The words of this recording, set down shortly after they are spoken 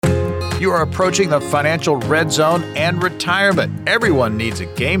You are approaching the financial red zone and retirement. Everyone needs a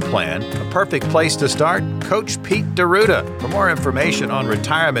game plan. A perfect place to start? Coach Pete D'Arruda. For more information on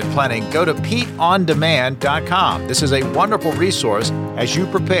retirement planning, go to PeteOnDemand.com. This is a wonderful resource as you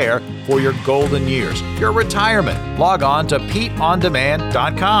prepare for your golden years, your retirement. Log on to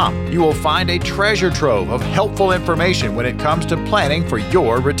PeteOnDemand.com. You will find a treasure trove of helpful information when it comes to planning for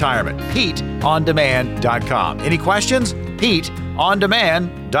your retirement. PeteOnDemand.com. Any questions?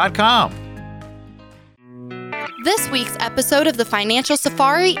 PeteOnDemand.com. This week's episode of the Financial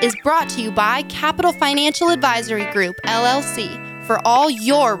Safari is brought to you by Capital Financial Advisory Group, LLC, for all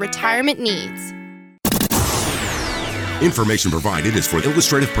your retirement needs. Information provided is for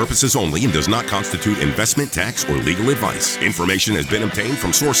illustrative purposes only and does not constitute investment, tax, or legal advice. Information has been obtained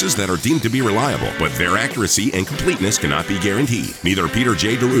from sources that are deemed to be reliable, but their accuracy and completeness cannot be guaranteed. Neither Peter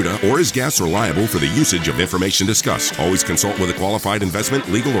J. D'Arruda or his guests are liable for the usage of information discussed. Always consult with a qualified investment,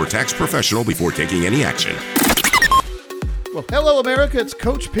 legal, or tax professional before taking any action. Well, hello, America. It's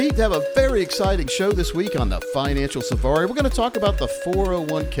Coach Pete. We have a very exciting show this week on the Financial Safari. We're going to talk about the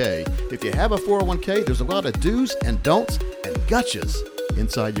 401k. If you have a 401k, there's a lot of do's and don'ts and gotchas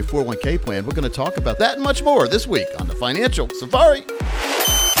inside your 401k plan. We're going to talk about that and much more this week on the Financial Safari.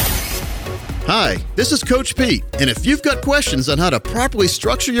 Hi, this is Coach Pete, and if you've got questions on how to properly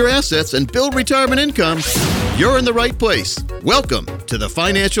structure your assets and build retirement income, you're in the right place. Welcome to the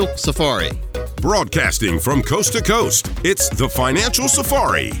Financial Safari. Broadcasting from coast to coast, it's the Financial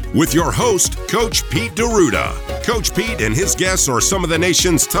Safari with your host, Coach Pete D'Arruda. Coach Pete and his guests are some of the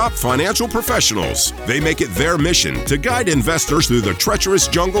nation's top financial professionals. They make it their mission to guide investors through the treacherous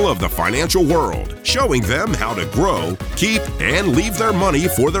jungle of the financial world, showing them how to grow, keep, and leave their money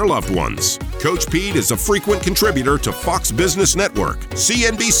for their loved ones. Coach Pete is a frequent contributor to Fox Business Network,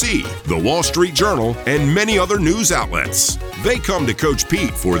 CNBC, The Wall Street Journal, and many other news outlets. They come to Coach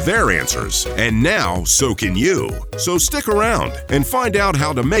Pete for their answers, and now so can you. So stick around and find out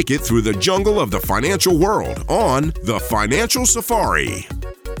how to make it through the jungle of the financial world on the Financial Safari.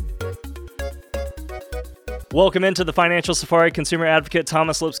 Welcome into the Financial Safari. Consumer advocate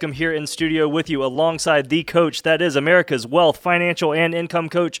Thomas Lipscomb here in studio with you alongside the coach that is America's wealth, financial, and income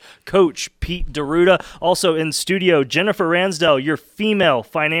coach, Coach Pete D'Arruda. Also in studio, Jennifer Ransdell, your female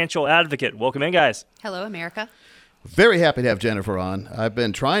financial advocate. Welcome in, guys. Hello, America. Very happy to have Jennifer on. I've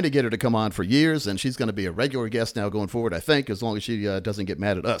been trying to get her to come on for years, and she's going to be a regular guest now going forward, I think, as long as she doesn't get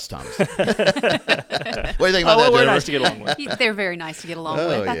mad at us, Thomas. What do you think about that, Jennifer? We're nice to get along with. They're very nice to get along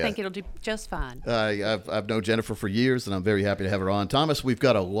with. I think it'll do just fine. I've known Jennifer for years, and I'm very happy to have her on. Thomas, we've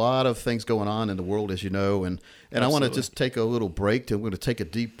got a lot of things going on in the world, as you know, and I want to just take a little break. I'm going to take a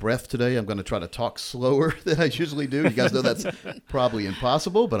deep breath today. I'm going to try to talk slower than I usually do. You guys know that's probably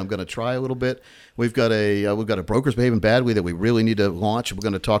impossible, but I'm going to try a little bit. We've got a Brokers Behaving Badly that we really need to launch. We're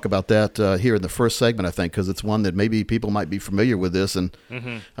going to talk about that here in the first segment, I think, because it's one that maybe people might be familiar with this. And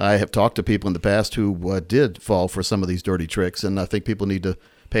I have talked to people in the past who did fall for some of these dirty tricks, and I think people need to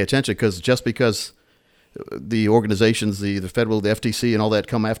pay attention because just because the organizations, the federal, the FTC, and all that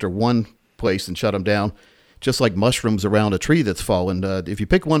come after one place and shut them down, just like mushrooms around a tree that's fallen. If you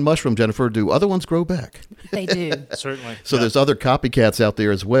pick one mushroom, Jennifer, do other ones grow back? They do. Certainly. So there's other copycats out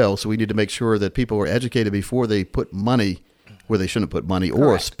there as well. So we need to make sure that people are educated before they put money where they shouldn't put money. Correct.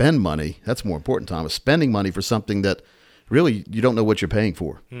 Or spend money. That's more important, Thomas. Spending money for something that really you don't know what you're paying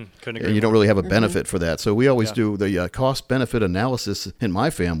for. Couldn't agree and you don't really have a benefit for that. So we always do the cost-benefit analysis in my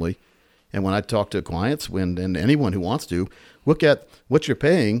family. And when I talk to clients and anyone who wants to, look at what you're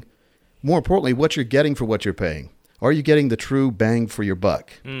paying. More importantly, what you're getting for what you're paying. Are you getting the true bang for your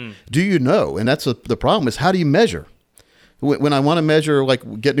buck? Do you know? And that's the problem is how do you measure? When I want to measure,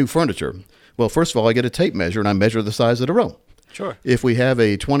 like get new furniture, well, first of all, I get a tape measure and I measure the size of the room. Sure. If we have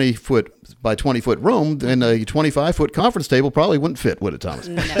a 20-foot by 20-foot room, then a 25-foot conference table probably wouldn't fit, would it, Thomas?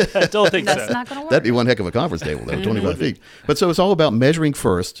 No. I don't think That's so. not going to work. That'd be one heck of a conference table, though, 25 feet. But so it's all about measuring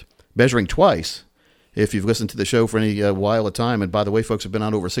first, measuring twice. If you've listened to the show for any while of time, and by the way, folks have been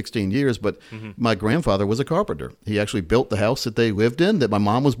on over 16 years, but my grandfather was a carpenter. He actually built the house that they lived in, that my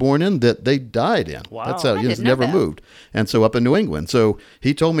mom was born in, that they died in. Wow. That's how I he didn't never know that. moved. And so up in New England. So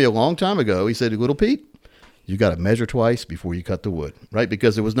he told me a long time ago, he said, little Pete, you got to measure twice before you cut the wood, right?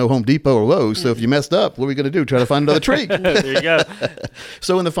 Because there was no Home Depot or Lowe's. So if you messed up, what are we going to do? Try to find another tree. There you go.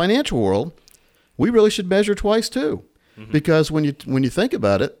 So in the financial world, we really should measure twice too, because when you think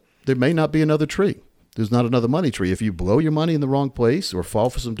about it, there may not be another tree. There's not another money tree. If you blow your money in the wrong place or fall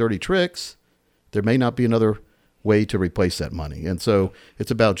for some dirty tricks, there may not be another way to replace that money. And so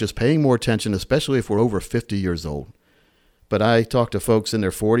it's about just paying more attention, especially if we're over 50 years old. But I talk to folks in their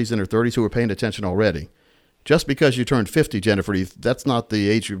 40s and their 30s who are paying attention already. just because you turned 50, Jennifer, that's not the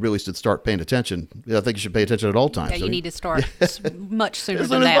age you really should start paying attention. I think you should pay attention at all times. Yeah, you need to start much sooner as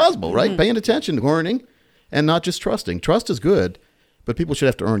than soon that. as possible, right? Paying attention, learning, and not just trusting. Trust is good, but people should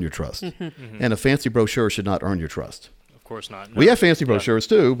have to earn your trust. And a fancy brochure should not earn your trust. Of course not. No. We have fancy brochures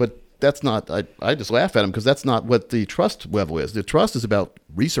too, but that's not, I just laugh at them because that's not what the trust level is. The trust is about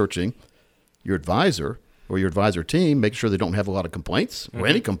researching your advisor or your advisor team, make sure they don't have a lot of complaints or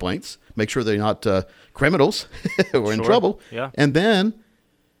any complaints, make sure they're not criminals or in trouble, and then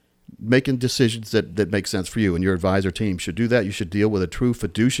making decisions that make sense for you. And your advisor team should do that. You should deal with a true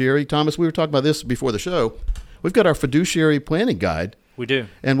fiduciary. Thomas, we were talking about this before the show. We've got our fiduciary planning guide. We do.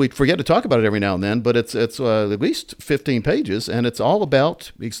 And we forget to talk about it every now and then, but it's at least 15 pages, and it's all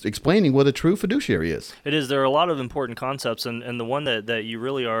about explaining what a true fiduciary is. It is. There are a lot of important concepts, and the one that you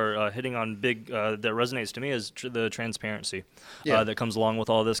really are hitting on big that resonates to me is the transparency that comes along with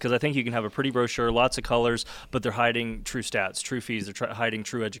all this, because I think you can have a pretty brochure, lots of colors, but they're hiding true stats, true fees, they're hiding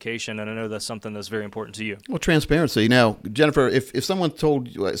true education, and I know that's something that's very important to you. Well, transparency. Now, Jennifer, if someone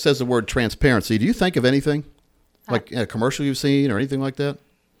says the word transparency, do you think of anything? Like a commercial you've seen or anything like that?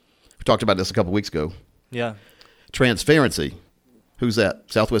 We talked about this a couple weeks ago. Yeah. Transparency. Who's that?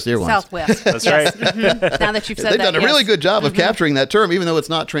 Southwest Airlines. Southwest. That's right. Now that you've said They've that, done a really good job of capturing that term, even though it's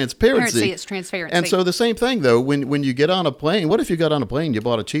not transparency. It's transparency. And so the same thing, though, when you get on a plane, what if you got on a plane, you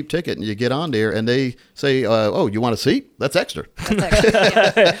bought a cheap ticket, and you get on there, and they say, oh, you want a seat? That's extra.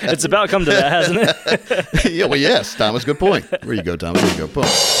 It's about come to that, hasn't it? Yeah, well, yes, Thomas, good point. Where you go, Thomas? Where you go? Boom.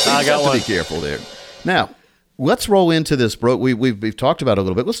 I got one. Be careful there. Now, let's roll into this. We've talked about it a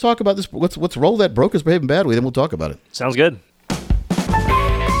little bit. Let's talk about this. Let's roll that broker's behaving badly, then we'll talk about it. Sounds good.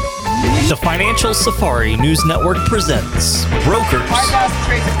 The Financial Safari News Network presents Brokers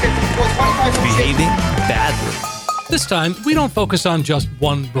Behaving Badly. This time, we don't focus on just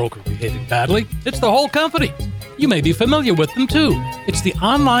one broker behaving badly. It's the whole company. You may be familiar with them, too. It's the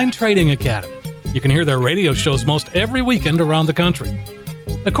Online Trading Academy. You can hear their radio shows most every weekend around the country.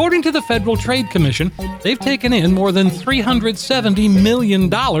 According to the Federal Trade Commission, they've taken in more than $370 million,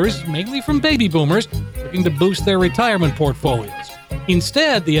 mainly from baby boomers, looking to boost their retirement portfolios.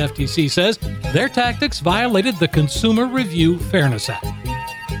 Instead, the FTC says their tactics violated the Consumer Review Fairness Act.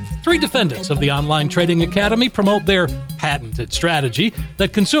 3 defendants of the Online Trading Academy promote their patented strategy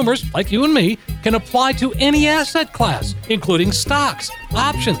that consumers, like you and me, can apply to any asset class, including stocks,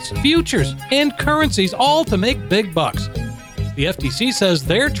 options, futures, and currencies, all to make big bucks. The FTC says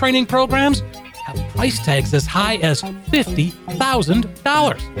their training programs have price tags as high as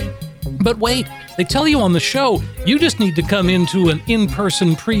 $50,000. But wait, they tell you on the show you just need to come into an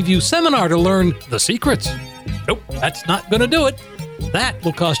in-person preview seminar to learn the secrets. Nope, that's not going to do it. That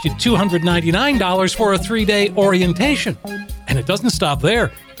will cost you $299 for a 3-day orientation. And it doesn't stop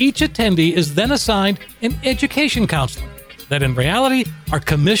there. Each attendee is then assigned an education counselor that in reality are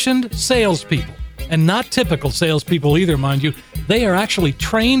commissioned salespeople. And not typical salespeople either, mind you. They are actually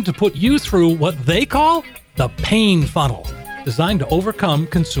trained to put you through what they call the pain funnel, designed to overcome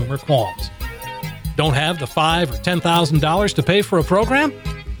consumer qualms. Don't have the $5,000 or $10,000 to pay for a program?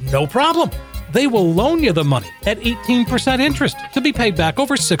 No problem. They will loan you the money at 18% interest to be paid back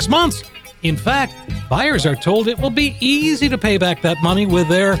over 6 months. In fact, buyers are told it will be easy to pay back that money with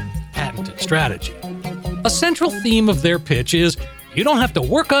their patented strategy. A central theme of their pitch is you don't have to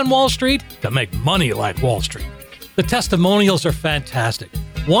work on Wall Street to make money like Wall Street. The testimonials are fantastic.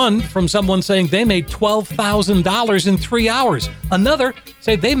 One from someone saying they made $12,000 in 3 hours. Another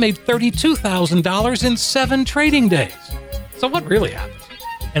say they made $32,000 in 7 trading days. So what really happens?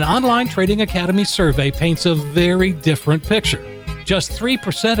 An Online Trading Academy survey paints a very different picture. Just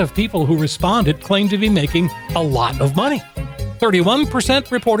 3% of people who responded claimed to be making a lot of money.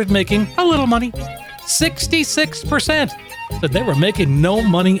 31% reported making a little money. 66% said they were making no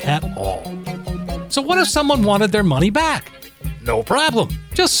money at all. So what if someone wanted their money back? No problem.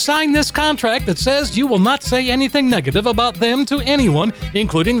 Just sign this contract that says you will not say anything negative about them to anyone,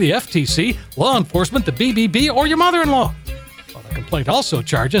 including the FTC, law enforcement, the BBB, or your mother-in-law. Well, the complaint also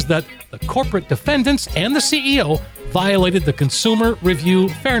charges that the corporate defendants and the CEO violated the Consumer Review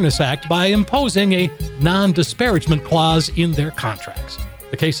Fairness Act by imposing a non-disparagement clause in their contracts.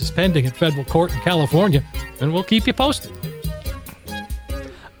 The case is pending in federal court in California, and we'll keep you posted.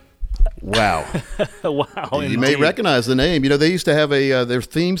 Wow. Wow. You may recognize the name. You know, they used to have their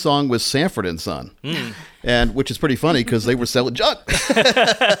theme song was Sanford and Son. and which is pretty funny because they were selling junk.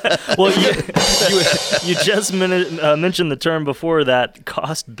 Well, you just mentioned the term before that,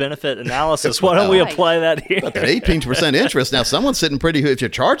 cost-benefit analysis. Why don't we apply that here? But that 18% interest. Now, someone's sitting pretty. If you're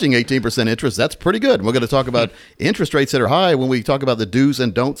charging 18% interest, that's pretty good. And we're going to talk about interest rates that are high when we talk about the do's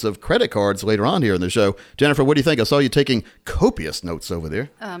and don'ts of credit cards later on here in the show. Jennifer, what do you think? I saw you taking copious notes over there.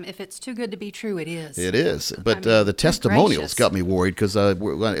 If it's too good to be true, it is. It is. But the testimonials got me worried because,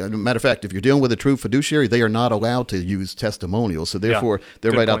 matter of fact, if you're dealing with a true fiduciary, they are not allowed to use testimonials. So therefore,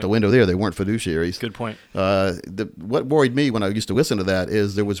 they're right out the window there. They weren't fiduciaries. Good point. What worried me when I used to listen to that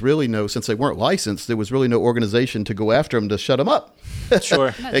is there was really no, since they weren't licensed, there was really no organization to go after them to shut them up.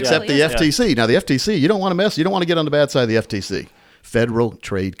 Sure. Except the FTC. Now, the FTC, you don't want to mess. You don't want to get on the bad side of the FTC. Federal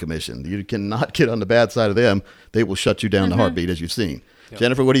Trade Commission. You cannot get on the bad side of them. They will shut you down in a heartbeat, as you've seen. Yep.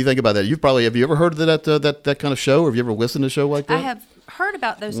 Jennifer, what do you think about that? Have you ever heard of that kind of show? Or have you ever listened to a show like that? I have heard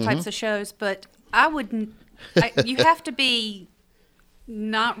about those types of shows, but I wouldn't. You have to be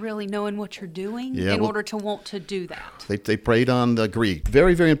not really knowing what you're doing in order to want to do that. They preyed on the greed.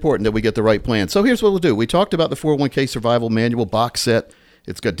 Very, very important that we get the right plan. So here's what we'll do. We talked about the 401k Survival Manual box set.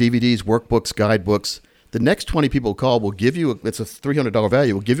 It's got DVDs, workbooks, guidebooks. The next 20 people call will give you, it's a $300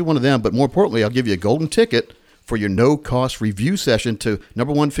 value. We'll give you one of them, but more importantly, I'll give you a golden ticket for your no-cost review session to,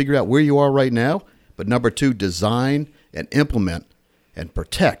 number one, figure out where you are right now, but number two, design and implement and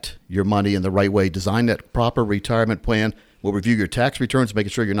protect your money in the right way. Design that proper retirement plan. We'll review your tax returns,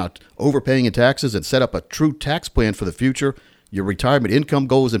 making sure you're not overpaying in taxes, and set up a true tax plan for the future. Your retirement income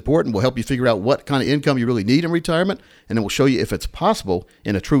goal is important. We'll help you figure out what kind of income you really need in retirement, and then we'll show you if it's possible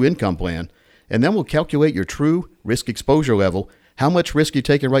in a true income plan. And then we'll calculate your true risk exposure level. How much risk you're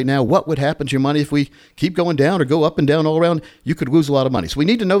taking right now? What would happen to your money if we keep going down or go up and down all around? You could lose a lot of money. So we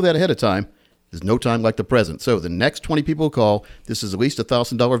need to know that ahead of time. There's no time like the present. So the next 20 people call, this is at least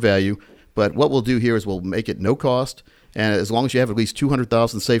 $1,000 value. But what we'll do here is we'll make it no cost. And as long as you have at least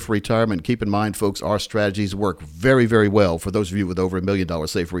 $200,000 saved for retirement, keep in mind, folks, our strategies work very, very well for those of you with over $1 million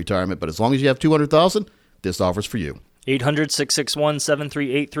saved for retirement. But as long as you have $200,000, this offer's for you.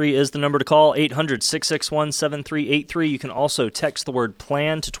 800-661-7383 is the number to call, 800-661-7383. You can also text the word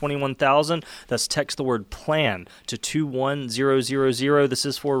PLAN to 21,000. That's text the word PLAN to 21000. This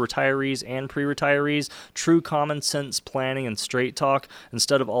is for retirees and pre-retirees. True common sense planning and straight talk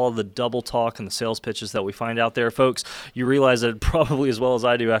instead of all of the double talk and the sales pitches that we find out there. Folks, you realize that probably as well as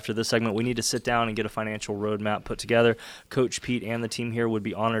I do after this segment, we need to sit down and get a financial roadmap put together. Coach Pete and the team here would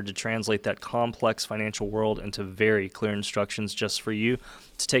be honored to translate that complex financial world into very clear instructions just for you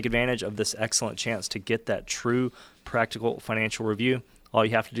to take advantage of this excellent chance to get that true practical financial review. All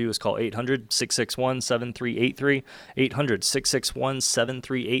you have to do is call 800-661-7383,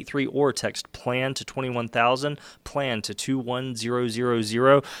 800-661-7383, or text PLAN to 21,000, PLAN to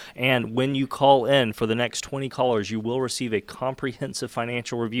 21000. And when you call in for the next 20 callers, you will receive a comprehensive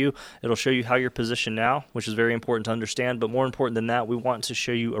financial review. It'll show you how you're positioned now, which is very important to understand. But more important than that, we want to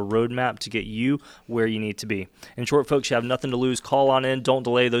show you a roadmap to get you where you need to be. In short, folks, you have nothing to lose. Call on in. Don't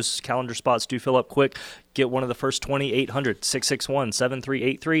delay. Those calendar spots do fill up quick. Get one of the first 20,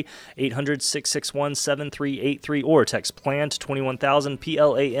 800-661-7383, 800-661-7383, or text PLAN to 21,000,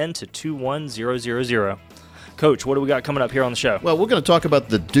 PLAN to 21000. Coach, what do we got coming up here on the show? Well, we're going to talk about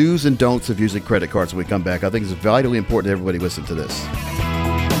the do's and don'ts of using credit cards when we come back. I think it's vitally important that everybody listen to this.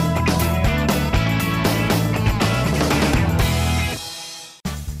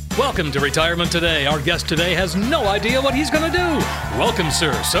 Welcome to Retirement Today. Our guest today has no idea what he's going to do. Welcome,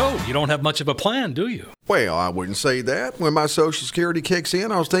 sir. So, you don't have much of a plan, do you? Well, I wouldn't say that. When my Social Security kicks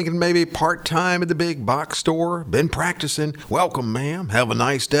in, I was thinking maybe part-time at the big box store. Been practicing. Welcome, ma'am. Have a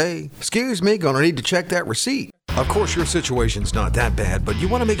nice day. Excuse me, gonna need to check that receipt. Of course, your situation's not that bad, but you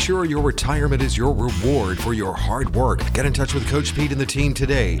want to make sure your retirement is your reward for your hard work. Get in touch with Coach Pete and the team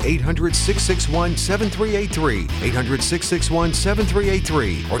today. 800-661-7383,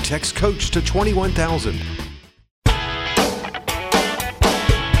 800-661-7383, or text COACH to 21,000.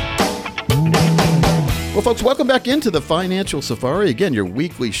 Well, folks, welcome back into the Financial Safari. Again, your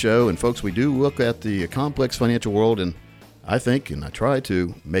weekly show. And, folks, we do look at the complex financial world, and I think, and I try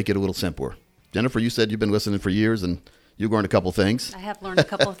to, make it a little simpler. Jennifer, you said you've been listening for years, and you've learned a couple things. I have learned a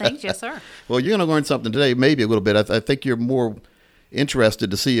couple of things, yes, sir. Well, you're going to learn something today, maybe a little bit. I think you're more interested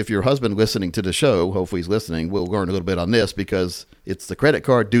to see if your husband listening to the show, hopefully he's listening, we'll learn a little bit on this because it's the credit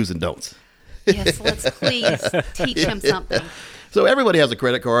card do's and don'ts. Yes, let's please teach him something. So everybody has a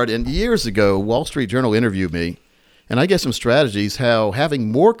credit card, and years ago, Wall Street Journal interviewed me, and I gave some strategies how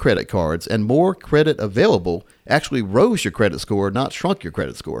having more credit cards and more credit available actually rose your credit score, not shrunk your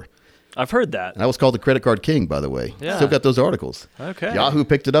credit score. I've heard that. And I was called the credit card king, by the way. Yeah. Still got those articles. Okay. Yahoo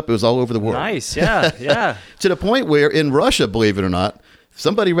picked it up. It was all over the world. Nice. Yeah. Yeah. To the point where in Russia, believe it or not,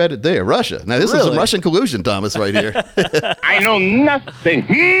 somebody read it there. Russia. Now, this is some Russian collusion, Thomas, right here. I know nothing.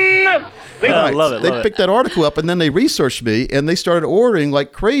 I love it. They picked that article up, and then they researched me, and they started ordering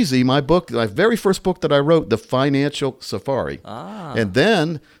like crazy my book, my very first book that I wrote, The Financial Safari. And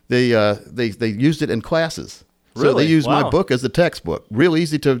then they used it in classes. So Really? they used Wow. my book as the textbook. Real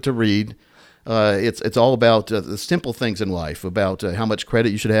easy to read. It's all about the simple things in life, about how much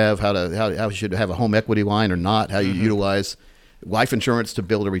credit you should have, how you should have a home equity line or not, how you utilize life insurance to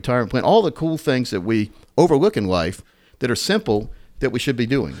build a retirement plan, all the cool things that we overlook in life that are simple that we should be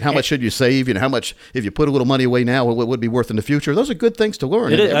doing. How much should you save? How much, if you put a little money away now, what would be worth in the future? Those are good things to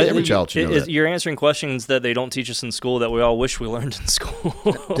learn. Every child should know that. You're answering questions that they don't teach us in school that we all wish we learned in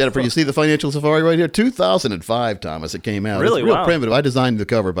school. Jennifer, you see the Financial Safari right here? 2005, Thomas, it came out. Really? It's real Wow. primitive. I designed the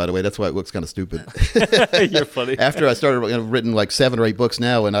cover, by the way. That's why it looks kind of stupid. You're funny. After I started, I've written like 7 or 8 books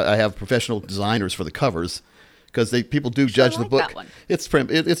now, and I have professional designers for the covers. Because people do judge the book. That one.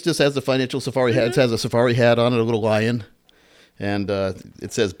 It's just has the Financial Safari hat. It has a safari hat on it, a little lion, and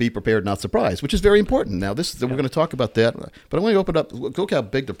it says "Be prepared, not surprised," which is very important. Now, we're going to talk about that, but I want to open up. Look how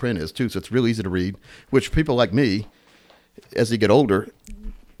big the print is too, so it's real easy to read. Which people like me, as you get older,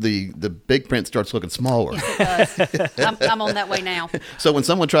 the big print starts looking smaller. Yes, it does. I'm on that way now. So when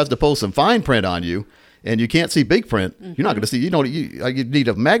someone tries to pull some fine print on you, and you can't see big print, you're not going to see, you need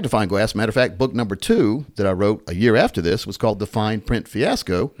a magnifying glass. Matter of fact, book number 2 that I wrote a year after this was called The Fine Print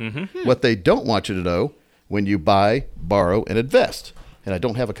Fiasco. What they don't want you to know when you buy, borrow, and invest. And I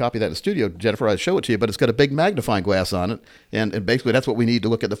don't have a copy of that in the studio, Jennifer, I'd show it to you, but it's got a big magnifying glass on it. And basically that's what we need to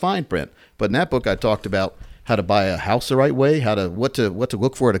look at the fine print. But in that book, I talked about how to buy a house the right way, what to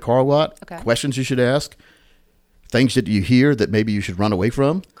look for at a car lot, questions you should ask, things that you hear that maybe you should run away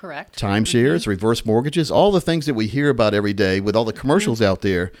from. Correct. Timeshares, reverse mortgages, all the things that we hear about every day with all the commercials out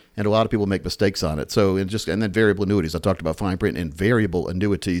there, and a lot of people make mistakes on it. So, and then variable annuities. I talked about fine print and variable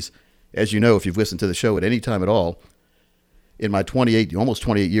annuities. As you know, if you've listened to the show at any time at all, in my almost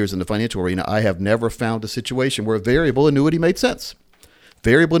 28 years in the financial arena, I have never found a situation where a variable annuity made sense.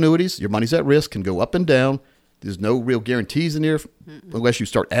 Variable annuities, your money's at risk, can go up and down. There's no real guarantees in there unless you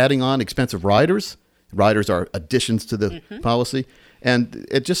start adding on expensive riders. Riders are additions to the policy. And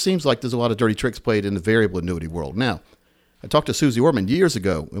it just seems like there's a lot of dirty tricks played in the variable annuity world. Now, I talked to Susie Orman years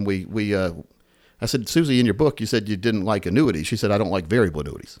ago, and I said, Susie, in your book, you said you didn't like annuities. She said, I don't like variable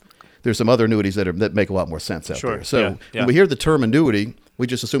annuities. There's some other annuities that make a lot more sense out there. So when we hear the term annuity, we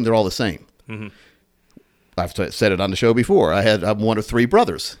just assume they're all the same. I've said it on the show before. I'm one of 3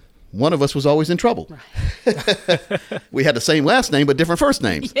 brothers. One of us was always in trouble. We had the same last name, but different first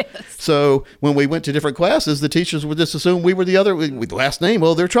names. Yes. So when we went to different classes, the teachers would just assume we were the other with the last name.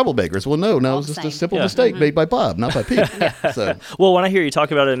 Well, they're troublemakers. Well, no, it was just a simple mistake made by Bob, not by Pete. So. Well, when I hear you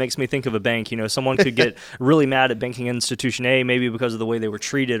talk about it, it makes me think of a bank. Someone could get really mad at banking institution A, maybe because of the way they were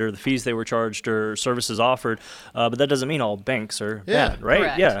treated or the fees they were charged or services offered. But that doesn't mean all banks are bad, right?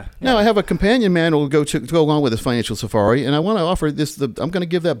 Correct. Yeah. Now, I have a companion manual to go along with this Financial Safari, and I want to offer this. I'm going to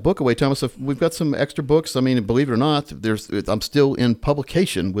give that book away, Thomas. We've got some extra books. I mean, believe it or not, I'm still in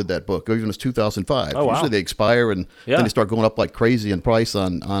publication with that book, even as 2005. Oh, wow. Usually they expire, and then they start going up like crazy in price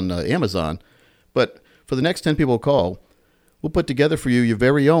on Amazon. But for the next 10 people who call, we'll put together for you your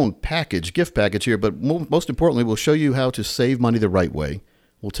very own gift package here. But most importantly, we'll show you how to save money the right way.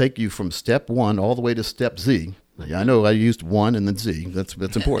 We'll take you from step 1 all the way to step Z. Yeah, I know I used 1 and then Z. That's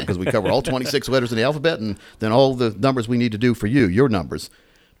important because we cover all 26 letters in the alphabet and then all the numbers we need to do for you, your numbers.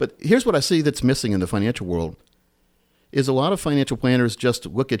 But here's what I see that's missing in the financial world is a lot of financial planners just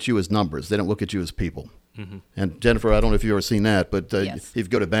look at you as numbers. They don't look at you as people. And Jennifer, I don't know if you've ever seen that, but if you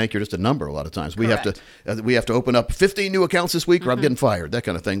go to a bank, you're just a number a lot of times. We have to open up 15 new accounts this week or I'm getting fired, that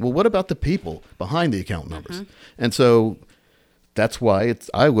kind of thing. Well, what about the people behind the account numbers? And so that's why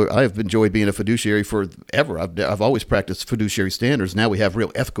I've enjoyed being a fiduciary forever. I've always practiced fiduciary standards. Now we have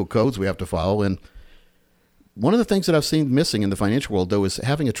real ethical codes we have to follow. And one of the things that I've seen missing in the financial world, though, is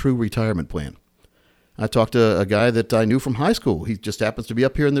having a true retirement plan. I talked to a guy that I knew from high school. He just happens to be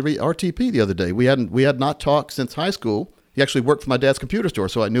up here in the RTP the other day. We had not talked since high school. He actually worked for my dad's computer store,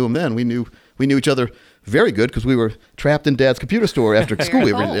 so I knew him then. We knew each other very good because we were trapped in Dad's computer store after school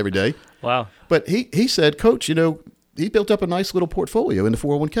every day. Wow. But he said, Coach, he built up a nice little portfolio in the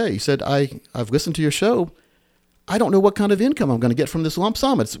 401k. He said, I've listened to your show. I don't know what kind of income I'm going to get from this lump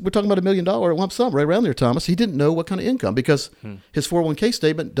sum. We're talking about $1 million lump sum right around there, Thomas. He didn't know what kind of income because his 401k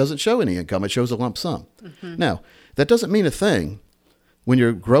statement doesn't show any income. It shows a lump sum. Now, that doesn't mean a thing when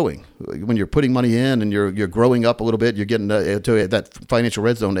you're growing, when you're putting money in and you're growing up a little bit, you're getting to that financial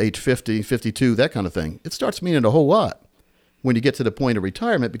red zone, age 50, 52, that kind of thing. It starts meaning a whole lot when you get to the point of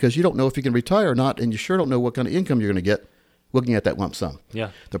retirement, because you don't know if you can retire or not, and you sure don't know what kind of income you're going to get looking at that lump sum. Yeah.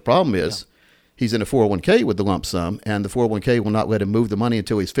 The problem is he's in a 401k with the lump sum, and the 401k will not let him move the money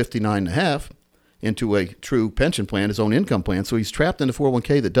until he's 59 and a half into a true pension plan, his own income plan. So he's trapped in a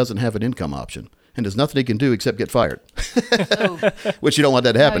 401k that doesn't have an income option. And there's nothing he can do except get fired, which you don't want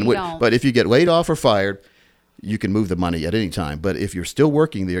that to happen. No, you don't. But if you get laid off or fired, you can move the money at any time. But if you're still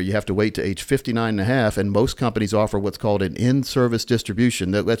working there, you have to wait to age 59 and a half. And most companies offer what's called an in-service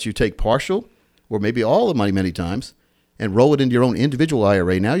distribution that lets you take partial or maybe all the money many times and roll it into your own individual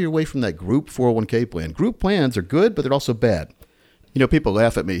IRA. Now you're away from that group 401k plan. Group plans are good, but they're also bad. You know, people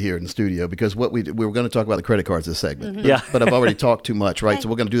laugh at me here in the studio because we were going to talk about the credit cards this segment. Mm-hmm. Yeah. But I've already talked too much, right? So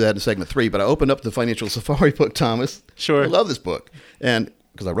we're going to do that in segment 3. But I opened up the Financial Safari book, Thomas. Sure. I love this book. And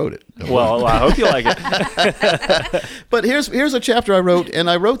because I wrote it. Well, I hope you like it. But here's a chapter I wrote, and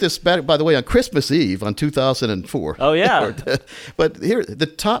I wrote this back, by the way, on Christmas Eve on 2004. Oh, yeah. But here, the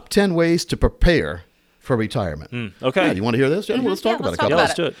top 10 ways to prepare for retirement. Okay. Yeah, you want to hear this, Jennifer? Let's talk about it.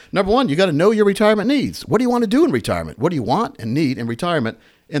 Let's do it. Number 1, you got to know your retirement needs. What do you want to do in retirement? What do you want and need in retirement?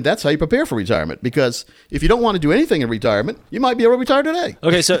 And that's how you prepare for retirement. Because if you don't want to do anything in retirement, you might be able to retire today.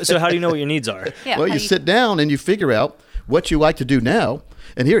 Okay, so how do you know what your needs are? Yeah, well, you sit down and you figure out what you like to do now.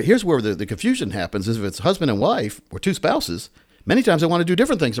 And here's where the confusion happens is if it's husband and wife or two spouses, many times they want to do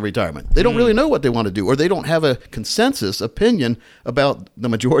different things in retirement. They don't really know what they want to do, or they don't have a consensus opinion about the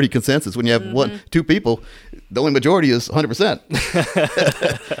majority consensus. When you have two people, the only majority is 100%.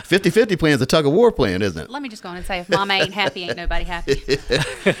 50-50 plan is a tug of war plan, isn't it? Let me just go on and say, if mama ain't happy, ain't nobody happy.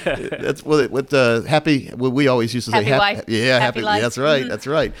 That's what happy. Well, we always used to say happy life. Yeah, happy life. That's right. That's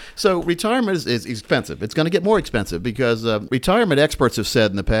right. So retirement is expensive. It's going to get more expensive because retirement experts have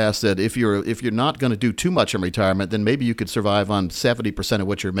said in the past that if you're not going to do too much in retirement, then maybe you could survive on 70% of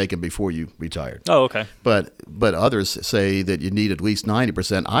what you're making before you retired. Oh, okay. But others say that you need at least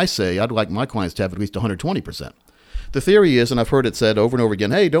 90%. I say I'd like my clients to have at least 120%. The theory is, and I've heard it said over and over again,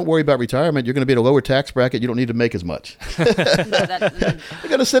 hey, don't worry about retirement. You're going to be in a lower tax bracket. You don't need to make as much. You're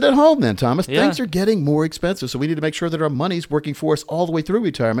going to sit at home then, Thomas. Yeah. Things are getting more expensive, so we need to make sure that our money's working for us all the way through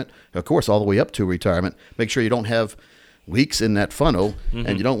retirement, of course, all the way up to retirement. Make sure you don't have leaks in that funnel,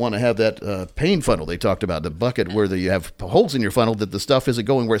 and you don't want to have that pain funnel they talked about, the bucket where you have holes in your funnel that the stuff isn't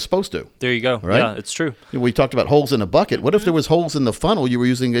going where it's supposed to. There you go. Right? Yeah, it's true. We talked about holes in a bucket. What if there was holes in the funnel you were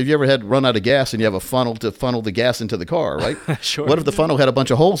using? Have you ever had run out of gas and you have a funnel to funnel the gas into the car, right? Sure. What if the funnel had a bunch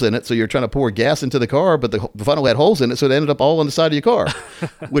of holes in it, so you're trying to pour gas into the car, but the funnel had holes in it, so it ended up all on the side of your car,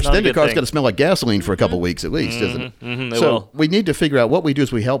 which then your car's going to smell like gasoline for a couple of weeks at least, isn't it? So we need to figure out what we do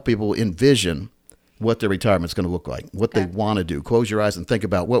is we help people envision what their retirement's going to look like, what they want to do. Close your eyes and think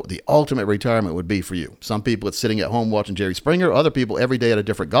about what the ultimate retirement would be for you. Some people it's sitting at home watching Jerry Springer. Other people every day at a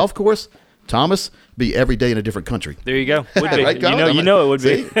different golf course. Thomas, be every day in a different country. There you go. Would be. Right, you know it would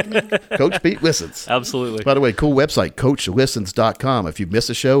be. Coach Pete listens. Absolutely. By the way, cool website, CoachListens.com. If you miss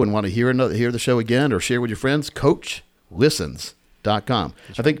a show and want to hear the show again or share with your friends, CoachListens.com.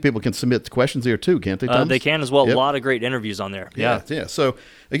 I think people can submit questions there too, can't they, Thomas? They can as well. Yep. A lot of great interviews on there. Yeah. So,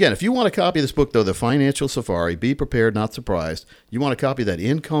 again, if you want a copy of this book, though, The Financial Safari, Be Prepared, Not Surprised, you want a copy of that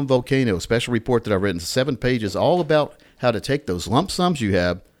Income Volcano special report that I've written, 7 pages, all about how to take those lump sums you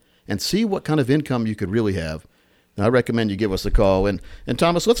have and see what kind of income you could really have. Now, I recommend you give us a call. And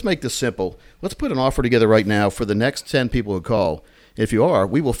Thomas, let's make this simple. Let's put an offer together right now for the next 10 people who call. If you are,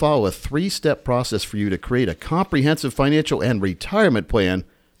 we will follow a 3-step process for you to create a comprehensive financial and retirement plan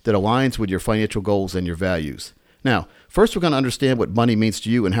that aligns with your financial goals and your values. Now, first we're going to understand what money means to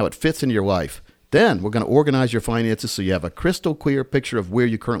you and how it fits into your life. Then we're going to organize your finances so you have a crystal clear picture of where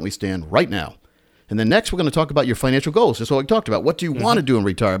you currently stand right now. And then next we're going to talk about your financial goals. That's what we talked about. What do you want to do in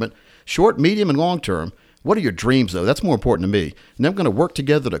retirement? Short, medium, and long term. What are your dreams, though? That's more important to me. And then we're going to work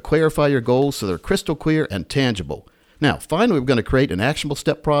together to clarify your goals so they're crystal clear and tangible. Now, finally, we're going to create an actionable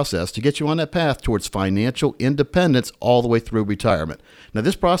step process to get you on that path towards financial independence all the way through retirement. Now,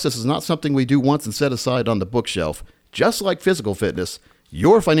 this process is not something we do once and set aside on the bookshelf. Just like physical fitness,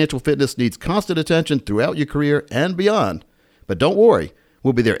 your financial fitness needs constant attention throughout your career and beyond. But don't worry,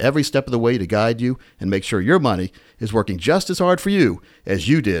 we'll be there every step of the way to guide you and make sure your money is working just as hard for you as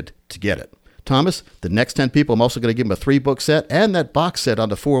you did to get it. Thomas, the next 10 people, I'm also going to give them a 3-book set and that box set on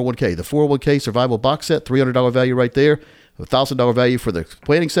the 401k. The 401k survival box set, $300 value right there, $1,000 value for the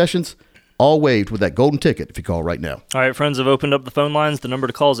planning sessions. all waived with that golden ticket if you call right now. All right, friends have opened up the phone lines. The number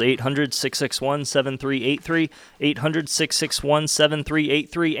to call is 800-661-7383,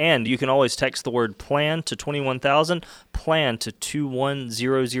 800-661-7383, and you can always text the word PLAN to 21000, PLAN to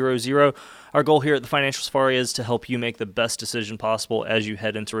 21000. Our goal here at the Financial Safari is to help you make the best decision possible as you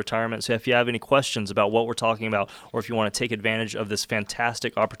head into retirement. So if you have any questions about what we're talking about, or if you want to take advantage of this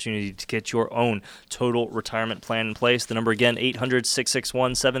fantastic opportunity to get your own total retirement plan in place, the number again,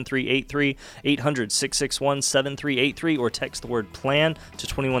 800-661-7383, 800-661-7383, or text the word PLAN to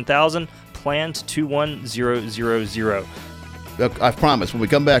 21000, PLAN to 21000. I promise, when we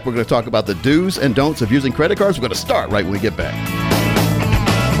come back, we're going to talk about the do's and don'ts of using credit cards. We're going to start right when we get back.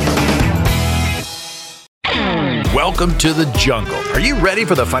 Welcome to the jungle. Are you ready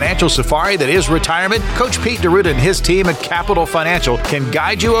for the financial safari that is retirement? Coach Pete D'Arruda and his team at Capital Financial can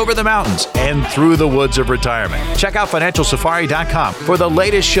guide you over the mountains and through the woods of retirement. Check out financialsafari.com for the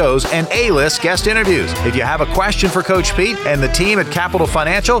latest shows and A-list guest interviews. If you have a question for Coach Pete and the team at Capital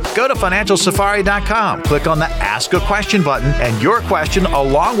Financial, go to financialsafari.com. Click on the Ask a Question button, and your question,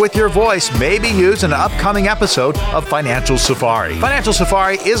 along with your voice, may be used in an upcoming episode of Financial Safari. Financial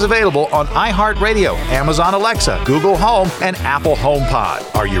Safari is available on iHeartRadio, Amazon Alexa, Google Home, and Apple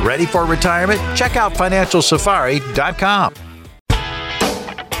HomePod. Are you ready for retirement? Check out financialsafari.com.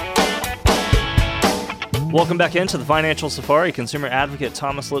 Welcome back into the Financial Safari. Consumer advocate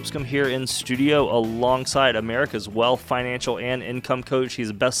Thomas Lipscomb here in studio alongside America's Wealth, Financial, and Income Coach.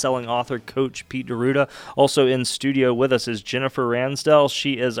 He's a best-selling author, Coach Pete D'Arruda. Also in studio with us is Jennifer Ransdell.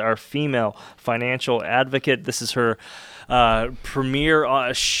 She is our female financial advocate. This is her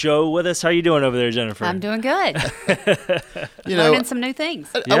premiere show with us. How are you doing over there, Jennifer? I'm doing good. Learning some new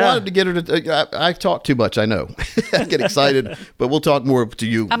things. I wanted to get her to. I talk too much, I know. I get excited, but we'll talk more to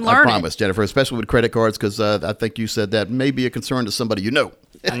you. I promise, Jennifer, especially with credit cards, because I think you said that may be a concern to somebody you know.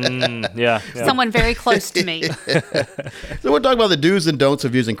 Yeah. Someone very close to me. So we're talking about the do's and don'ts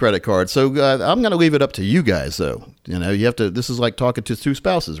of using credit cards. So I'm going to leave it up to you guys, though. You know, you have to. This is like talking to two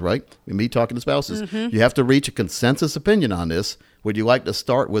spouses, right? Me talking to spouses. Mm-hmm. You have to reach a consensus opinion on this. Would you like to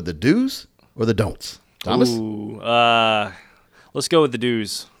start with the do's or the don'ts, Thomas? Ooh, let's go with the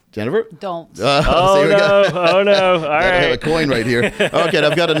do's. Jennifer? Don't. Oh, no. All right. I have a coin right here. Okay,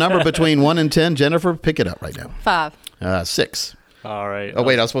 I've got a number between 1 and 10. Jennifer, pick it up right now. 5. 6. All right. Oh,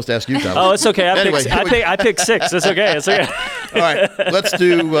 wait, I was supposed to ask you, Thomas. Oh, it's okay. I picked 6. It's okay. All right, let's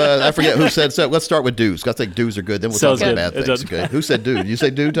do, I forget who said so. Let's start with does. I think do's are good. Then we'll talk about bad things. Okay. Who said do? Did you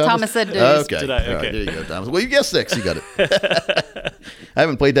say do, Thomas? Thomas said do's. Okay. Did I? Okay. All right, there you go, Thomas. Well, you guessed 6. You got it. I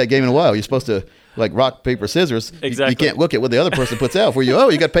haven't played that game in a while. You're supposed to, like, rock, paper, scissors. Exactly. You can't look at what the other person puts out for you. Oh,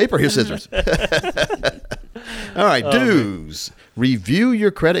 you got paper, here's scissors. All right, do's. Review your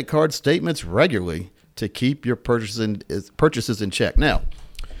credit card statements regularly to keep your purchases in check. Now,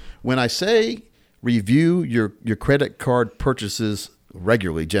 when I say review your credit card purchases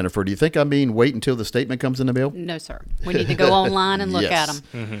regularly, Jennifer, do you think I mean wait until the statement comes in the mail? No, sir. We need to go online and look at them.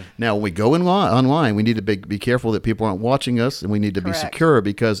 Mm-hmm. Now, when we go online, we need to be careful that people aren't watching us, and we need to be secure,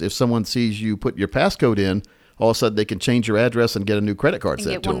 because if someone sees you put your passcode in, all of a sudden they can change your address and get a new credit card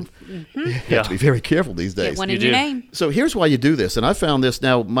sent to them. Mm-hmm. You have to be very careful these days. Get one in your name. So here's why you do this, and I found this.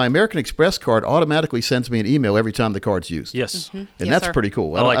 Now, my American Express card automatically sends me an email every time the card's used. Yes. And that's sir. pretty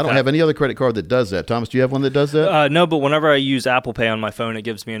cool. I don't have any other credit card that does that. Thomas, do you have one that does that? No, but whenever I use Apple Pay on my phone, it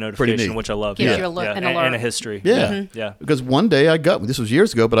gives me a notification, which I love. Gives you an alert. And a history. Yeah. Yeah. Because one day I got, this was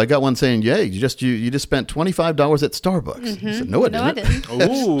years ago, but I got one saying, "Yay, you just spent $25 at Starbucks." I said, "No, I didn't."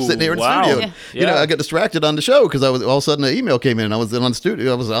 Ooh, Sitting here in wow. the studio. Yeah. You know, I got distracted on the show because all of a sudden an email came in and I was in on the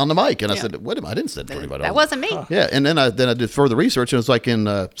studio. I was on the mic and I said, "Wait a minute, I didn't send $25." That wasn't me. Yeah, and then I did further research, and it was like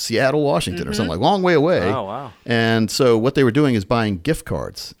in Seattle, Washington, or something, like long way away. Oh, wow. And so what they were doing is buying gift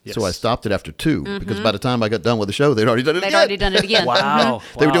cards. Yes. So I stopped it after 2 because by the time I got done with the show, they'd already done it again. Wow.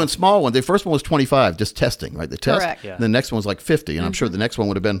 They were doing small ones. The first one was 25, just testing, right? The test. Correct. Yeah. And the next one was like 50, and I'm sure the next one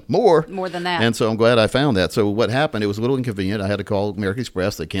would have been more. More than that. And so I'm glad I found that. So what happened, it was a little inconvenient. I had to call American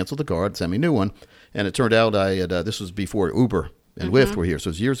Express. They canceled the card, sent me a new one. And it turned out I had, this was before Uber and Lyft were here, so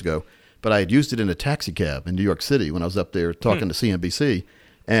it was years ago. But I had used it in a taxi cab in New York City when I was up there talking to CNBC.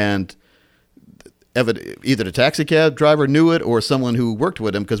 And either the taxi cab driver knew it or someone who worked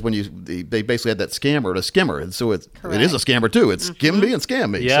with him, because when they basically had that scammer to skimmer, and so it is a scammer too. It skimmed me and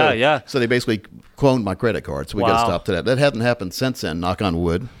scammed me. Yeah. So they basically cloned my credit card. So we got to stop to that. That hasn't happened since then. Knock on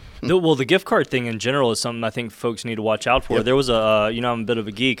wood. Well, the gift card thing in general is something I think folks need to watch out for. Yep. There was I'm a bit of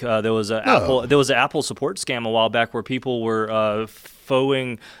a geek. There was an Apple support scam a while back where people were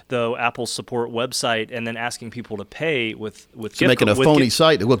foing the Apple support website and then asking people to pay with gift making a phony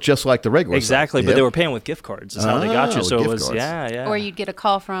site that looked just like the regular exactly, site. but they were paying with gift cards. Is how they got you. So it was, cards. Or you'd get a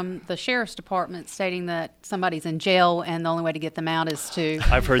call from the sheriff's department stating that somebody's in jail and the only way to get them out is to.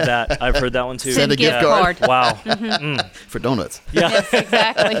 I've heard that. I've heard that one too. Send a gift card. Wow. For donuts. Yeah. Yes,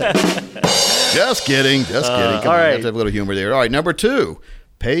 exactly. Just kidding. Come on, all right. have to have a little humor there. All right, number 2,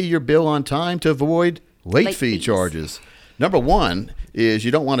 pay your bill on time to avoid late fee fees. charges. Number 1 is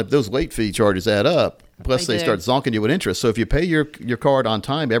you don't want those late fee charges add up. Plus, they start zonking you with interest. So if you pay your card on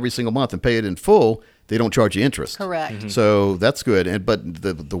time every single month and pay it in full, they don't charge you interest. Correct. So that's good. But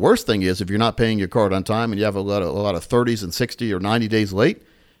the worst thing is if you're not paying your card on time and you have a lot of 30s and 60 or 90 days late,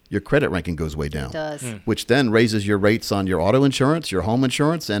 your credit ranking goes way down. It does. Which then raises your rates on your auto insurance, your home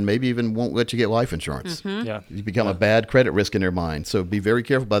insurance, and maybe even won't let you get life insurance. Yeah. You become a bad credit risk in their mind. So be very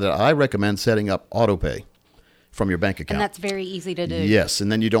careful about that. I recommend setting up auto pay from your bank account. And that's very easy to do. Yes, and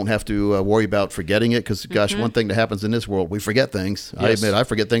then you don't have to worry about forgetting it because, gosh, one thing that happens in this world, we forget things. Yes. I admit I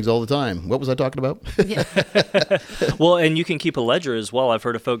forget things all the time. What was I talking about? Well, and you can keep a ledger as well. I've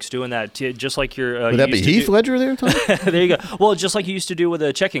heard of folks doing that, just like your. Would that be Heath Ledger there, Tom? There you go. Well, just like you used to do with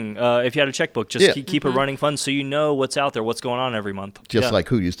a checking. If you had a checkbook, just keep a running fund so you know what's out there, what's going on every month. Just like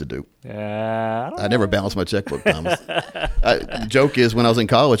who used to do. I never balanced my checkbook, Thomas. The joke is when I was in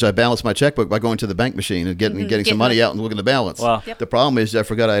college, I balanced my checkbook by going to the bank machine and getting some money out and looking at the balance. Wow. Yep. The problem is I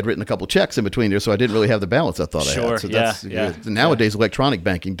forgot I had written a couple checks in between there, so I didn't really have the balance I thought I had. So nowadays, electronic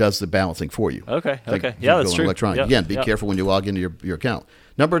banking does the balancing for you. Okay. Like Yeah, that's true. Electronic. Yep. Again, be careful when you log into your account.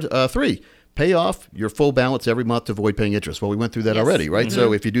 Number 3, pay off your full balance every month to avoid paying interest. Well, we went through that already, right?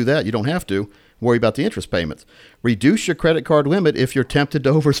 So if you do that, you don't have to worry about the interest payments. Reduce your credit card limit if you're tempted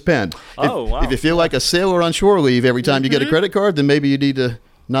to overspend. If you feel like a sailor on shore leave every time you get a credit card, then maybe you need to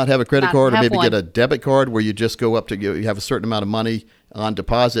not have a credit card, or maybe get a debit card where you just go up to you have a certain amount of money on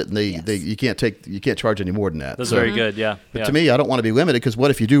deposit, and you can't charge any more than that. That's very good. Yeah. But to me, I don't want to be limited because what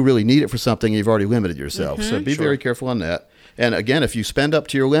if you do really need it for something? You've already limited yourself. So be very careful on that. And again, if you spend up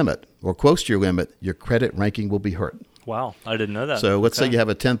to your limit or close to your limit, your credit ranking will be hurt. Wow, I didn't know that. So let's say you have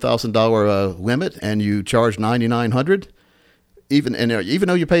a $10,000 limit and you charge $9,900. Even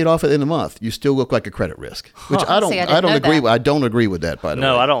though you pay it off at the end of the month, you still look like a credit risk, which I don't agree with. I don't agree with that, by the way.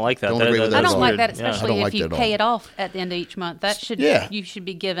 No, I don't like that. Don't agree with that I don't at all. like that, especially if like you that at pay all. it off at the end of each month. That should you should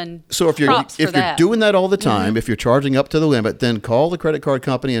be given So if you're props for you're that. doing that all the time, if you're charging up to the limit, then call the credit card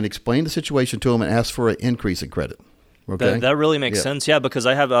company and explain the situation to them and ask for an increase in credit. Okay. That really makes sense, because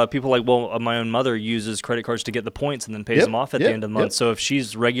I have people like, my own mother uses credit cards to get the points and then pays them off at the end of the month. So if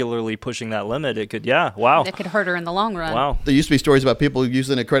she's regularly pushing that limit, it could, It could hurt her in the long run. Wow. There used to be stories about people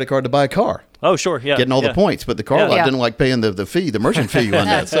using a credit card to buy a car. Oh, sure, yeah. Getting all the points, but the car lot didn't like paying the fee, the merchant fee on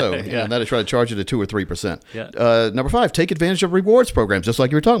that. So now they try to charge you to 2 or 3%. Yeah. Number 5, take advantage of rewards programs, just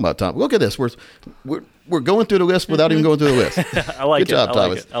like you were talking about, Tom. Look at this. We're going through the list without even going through the list. I like Good job,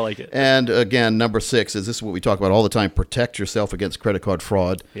 Thomas. I like it. And again, number 6 is this is what we talk about all the time: protect yourself against credit card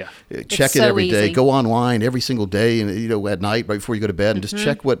fraud. Yeah. Check it every day. Go online every single day, and at night right before you go to bed, and just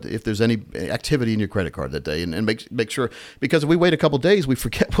check if there's any activity in your credit card that day, and make sure, because if we wait a couple days, we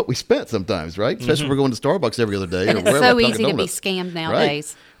forget what we spent sometimes, right? Especially if we're going to Starbucks every other day. And or it's wherever, so easy to Dunkin' be Donuts. scammed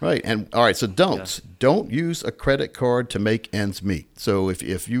nowadays. Right. And all right, so don't use a credit card to make ends meet. So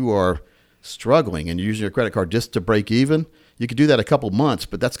if you are struggling and you're using your credit card just to break even, you could do that a couple months,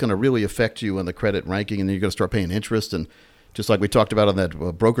 but that's going to really affect you on the credit ranking, and then you're going to start paying interest. And just like we talked about on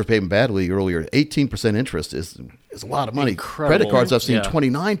that broker paying badly earlier, 18% interest is a lot of money. Incredible. Credit cards, I've seen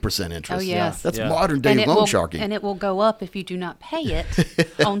 29% interest. Oh, yes. That's modern day loan sharking. And it will go up if you do not pay it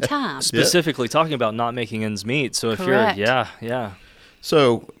on time. Specifically talking about not making ends meet. So if Correct. you're,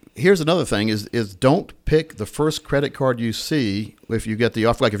 So here's another thing is don't pick the first credit card you see if you get the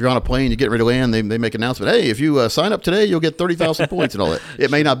offer. Like if you're on a plane, you get ready to land, they make an announcement, hey, if you sign up today, you'll get 30,000 points and all that.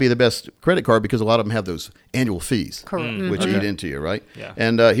 It may not be the best credit card because a lot of them have those annual fees, which eat into you, right? Yeah.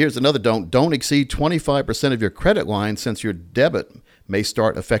 And here's another don't exceed 25% of your credit line, since your debit may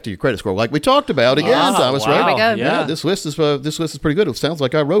start affecting your credit score, like we talked about again, Thomas. Wow. Right? There we go. Yeah, this list is pretty good. It sounds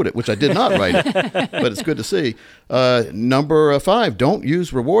like I wrote it, which I did not write it, but it's good to see. Number 5, don't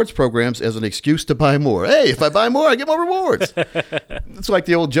use rewards programs as an excuse to buy more. Hey, if I buy more, I get more rewards. It's like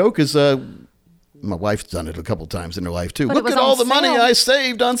the old joke is. My wife's done it a couple times in her life too. But Look at all the money I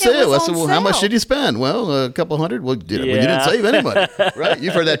saved on sale. I said, well, how much did you spend? Well, a couple hundred. Well, you didn't save any money, right?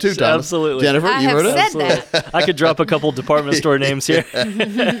 You've heard that too, Thomas. Absolutely. Jennifer, I you have heard it? said that. I could drop a couple department store names here.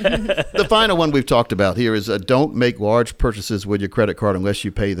 The final one we've talked about here is don't make large purchases with your credit card unless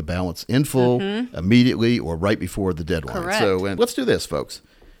you pay the balance in full, immediately, or right before the deadline. Correct. So let's do this, folks.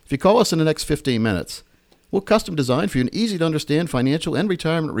 If you call us in the next 15 minutes, We'll custom design for you an easy-to-understand financial and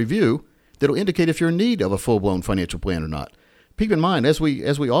retirement review that'll indicate if you're in need of a full-blown financial plan or not. Keep in mind, as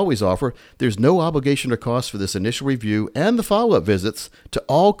we always offer, there's no obligation or cost for this initial review and the follow-up visits to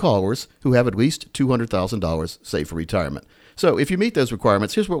all callers who have at least $200,000 saved for retirement. So if you meet those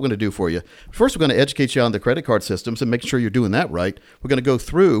requirements, here's what we're going to do for you. First, we're going to educate you on the credit card systems and make sure you're doing that right. We're going to go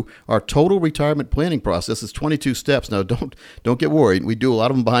through our total retirement planning process. It's 22 steps. Now, don't get worried. We do a lot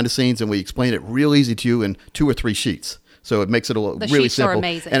of them behind the scenes, and we explain it real easy to you in 2 or 3 sheets. So it makes it really simple. Are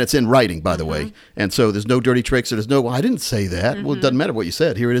amazing. And it's in writing, by the way. And so there's no dirty tricks. There's no, well, I didn't say that. Well, it doesn't matter what you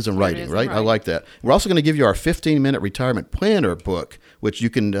said. Here it is in writing, right? I like that. We're also going to give you our 15-minute retirement planner book, which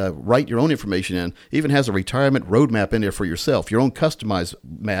you can write your own information in. Even has a retirement roadmap in there for yourself, your own customized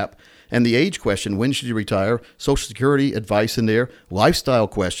map. And the age question, when should you retire? Social Security advice in there, lifestyle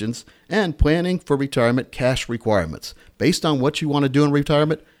questions, and planning for retirement cash requirements. Based on what you want to do in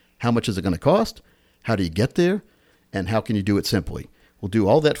retirement, how much is it going to cost? How do you get there? And how can you do it simply? We'll do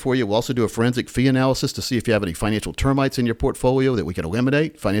all that for you. We'll also do a forensic fee analysis to see if you have any financial termites in your portfolio that we can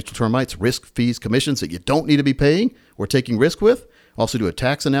eliminate. Financial termites, risk, fees, commissions that you don't need to be paying or taking risk with. Also do a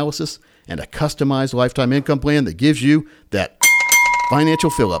tax analysis and a customized lifetime income plan that gives you that financial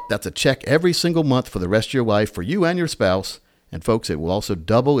fill-up. That's a check every single month for the rest of your life for you and your spouse. And folks, it will also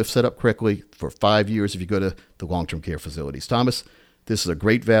double if set up correctly for 5 years if you go to the long-term care facilities. Thomas, this is a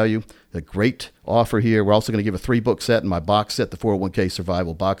great value, a great offer here. We're also going to give a 3-book set in my box set, the 401k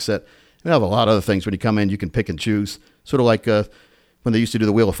Survival box set. We have a lot of other things. When you come in, you can pick and choose. Sort of like when they used to do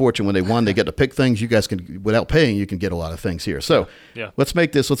the Wheel of Fortune, when they won, they get to pick things. You guys can, without paying, you can get a lot of things here. So let's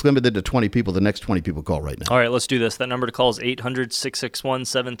make this, let's limit it to 20 people. The next 20 people call right now. All right, let's do this. That number to call is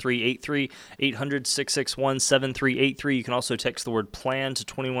 800-661-7383, 800-661-7383. You can also text the word PLAN to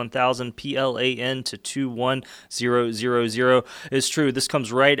 21,000, PLAN to 21000. It's true. This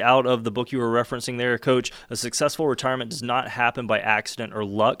comes right out of the book you were referencing there, Coach. A successful retirement does not happen by accident or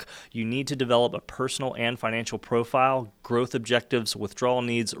luck. You need to develop a personal and financial profile, growth objectives, withdrawal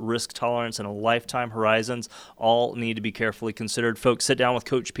needs, risk tolerance, and a lifetime horizons all need to be carefully considered. Folks, sit down with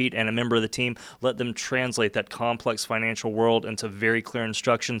Coach Pete and a member of the team. Let them translate that complex financial world into very clear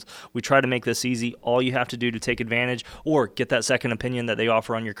instructions. We try to make this easy. All you have to do to take advantage or get that second opinion that they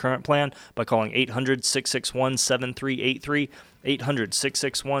offer on your current plan by calling 800-661-7383,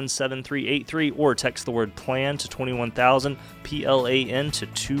 800-661-7383, or text the word PLAN to 21,000, PLAN to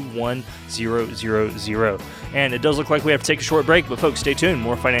 21000. And it does look like we have to take a short break, but folks, stay tuned.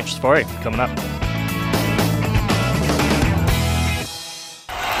 More Financial Safari coming up.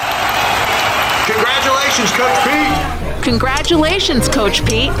 Congratulations, Coach Pete. Congratulations, Coach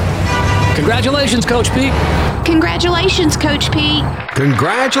Pete. Congratulations, Coach Pete. Congratulations, Coach Pete.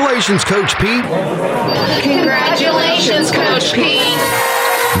 Congratulations, Coach Pete. Congratulations, Coach Pete.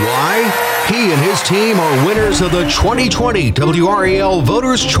 Why? He and his team are winners of the 2020 WRAL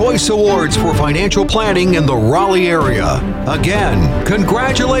Voters' Choice Awards for financial planning in the Raleigh area. Again,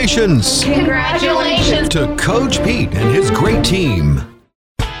 congratulations. Congratulations to Coach Pete and his great team.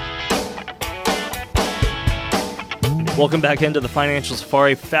 Welcome back into the Financial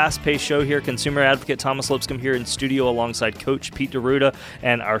Safari, fast-paced show here. Consumer advocate Thomas Lipscomb here in studio alongside Coach Pete D'Arruda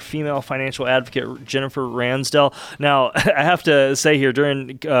and our female financial advocate Jennifer Ransdell. Now, I have to say here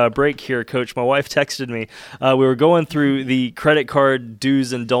during break here, Coach, my wife texted me. We were going through the credit card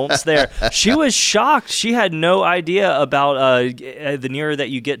do's and don'ts there. She was shocked. She had no idea about the nearer that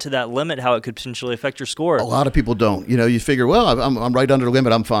you get to that limit, how it could potentially affect your score. A lot of people don't. You know, you figure, well, I'm right under the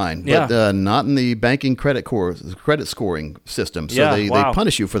limit, I'm fine. But not in the banking credit scoring system. So they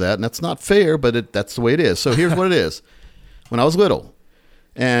punish you for that, and that's not fair, but that's the way it is. So here's what it is. When I was little,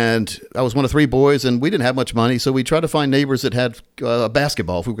 and I was one of 3 boys, and we didn't have much money, so we tried to find neighbors that had a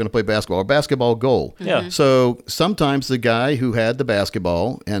basketball, if we were going to play basketball, or basketball goal. Yeah. So sometimes the guy who had the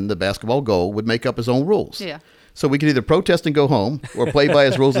basketball and the basketball goal would make up his own rules. Yeah. So we could either protest and go home or play by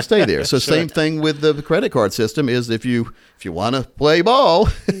his rules and stay there. So same thing with the credit card system is if you want to play ball,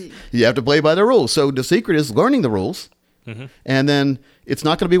 you have to play by the rules. So the secret is learning the rules. Mm-hmm. And then it's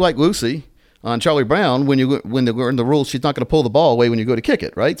not going to be like Lucy on Charlie Brown. When they learn the rules, she's not going to pull the ball away when you go to kick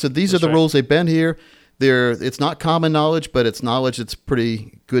it, right? So these are the rules. They've been here. It's not common knowledge, but it's knowledge that's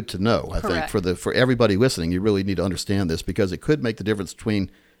pretty good to know, I think, for everybody listening. You really need to understand this because it could make the difference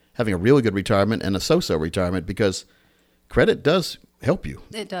between having a really good retirement and a so-so retirement because credit does help you.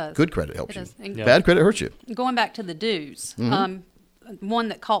 It does. Good credit helps you. Yeah. Bad credit hurts you. Going back to the do's, one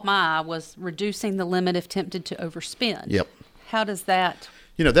that caught my eye was reducing the limit if tempted to overspend. Yep. How does that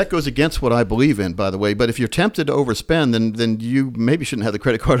That goes against what I believe in, by the way. But if you're tempted to overspend, then you maybe shouldn't have the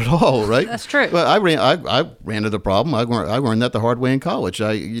credit card at all, right? That's true. Well, I ran into the problem. I learned that the hard way in college.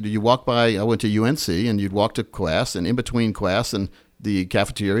 You walk by. I went to UNC, and you'd walk to class, and in between class and the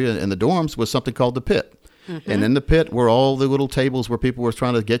cafeteria and the dorms was something called the pit. Mm-hmm. And in the pit were all the little tables where people were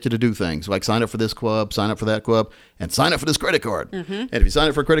trying to get you to do things, like sign up for this club, sign up for that club, and sign up for this credit card. Mm-hmm. And if you sign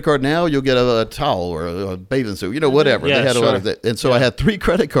up for a credit card now, you'll get a towel or a bathing suit, whatever. Yeah, they had sure. a lot of that. And so I had 3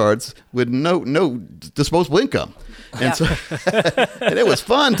 credit cards with no disposable income. And so and it was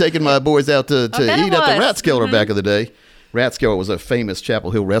fun taking my boys out to eat at the Rathskeller back in the day. Rathskeller was a famous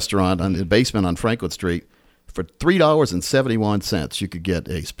Chapel Hill restaurant in the basement on Franklin Street. For $3.71, you could get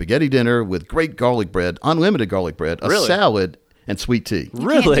a spaghetti dinner with great garlic bread, unlimited garlic bread, a salad, and sweet tea.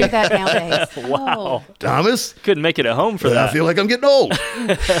 Really? You can't do that nowadays. Wow. Thomas? Couldn't make it at home for that. I feel like I'm getting old.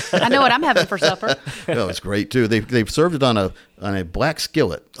 I know what I'm having for supper. Oh, it's great, too. They served it on a black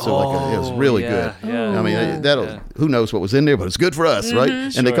skillet. So it was really good. Yeah. I mean, who knows what was in there, but it's good for us, right?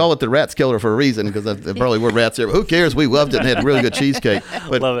 Mm-hmm. And they call it the Rathskeller for a reason, because there probably were rats there. But who cares? We loved it and had really good cheesecake.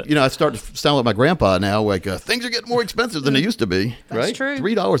 But, Love it. I start to sound like my grandpa now, like things are getting more expensive than they used to be, right? That's true.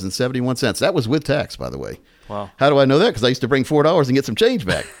 $3.71. That was with tax, by the way. Wow. How do I know that? Because I used to bring $4 and get some change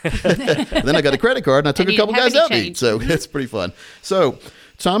back. Then I got a credit card and I took a couple guys out to eat. So it's pretty fun. So,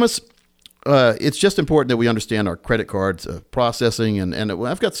 Thomas, it's just important that we understand our credit cards processing. And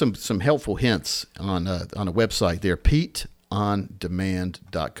I've got some helpful hints on a website there,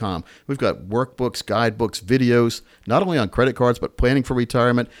 PeteOnDemand.com. We've got workbooks, guidebooks, videos, not only on credit cards, but planning for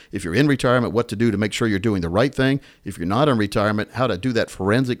retirement. If you're in retirement, what to do to make sure you're doing the right thing. If you're not in retirement, how to do that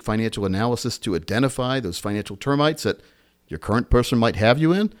forensic financial analysis to identify those financial termites that your current person might have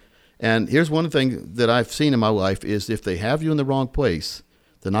you in. And here's one thing that I've seen in my life is if they have you in the wrong place,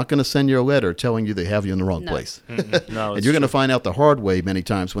 they're not going to send you a letter telling you they have you in the wrong place. No, and you're going to find out the hard way many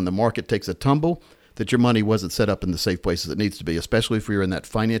times when the market takes a tumble that your money wasn't set up in the safe places it needs to be, especially if you're in that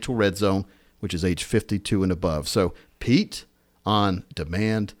financial red zone, which is age 52 and above. So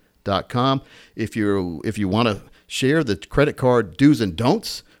PeteOnDemand.com. If you want to share the credit card do's and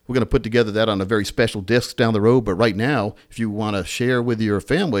don'ts, we're going to put together that on a very special disc down the road. But right now, if you want to share with your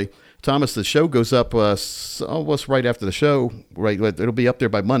family, Thomas, the show goes up almost right after the show. Right, it'll be up there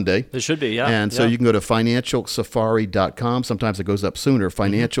by Monday. It should be, yeah. And so you can go to financialsafari.com. Sometimes it goes up sooner.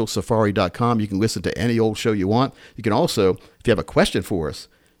 Financialsafari.com. You can listen to any old show you want. You can also, if you have a question for us,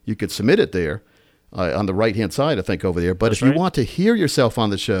 you could submit it there on the right-hand side, I think, over there. But if you want to hear yourself on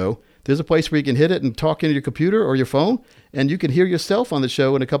the show, there's a place where you can hit it and talk into your computer or your phone, and you can hear yourself on the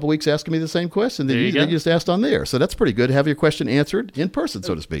show in a couple weeks asking me the same question that you just asked on there. So that's pretty good to have your question answered in person,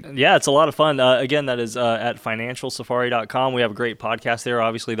 so to speak. Yeah, it's a lot of fun. Again, that is at financialsafari.com. We have a great podcast there,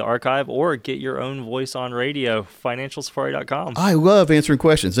 obviously the archive, or get your own voice on radio, financialsafari.com. I love answering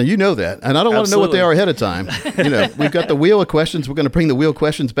questions, and you know that. And I don't want to know what they are ahead of time. We've got the wheel of questions. We're going to bring the wheel of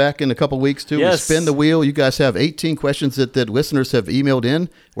questions back in a couple weeks, too. Yes. We spin the wheel. You guys have 18 questions that listeners have emailed in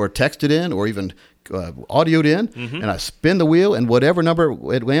or texted in or even audioed in, and I spin the wheel, and whatever number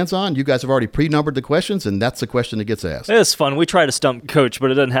it lands on, you guys have already pre-numbered the questions, and that's the question that gets asked. It's fun. We try to stump Coach, but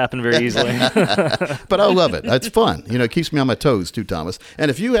it doesn't happen very easily. But I love it. It's fun. It keeps me on my toes too, Thomas.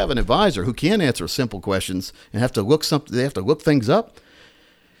 And if you have an advisor who can answer simple questions and have to look things up,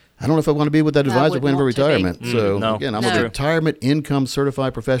 I don't know if I want to be with that advisor when for retirement. So again, I'm a retirement income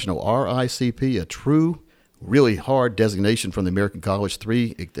certified professional, RICP, a true really hard designation from the American College,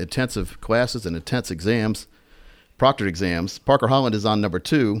 3 intensive classes and intense exams, proctored exams. Parker Holland is on number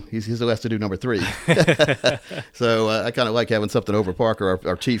 2. He's the last to do number 3. So I kind of like having something over Parker,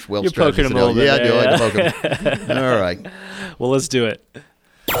 our chief wealth strategist. You're poking him a little bit. Yeah, I do. I like to poke him. All right. Well, let's do it.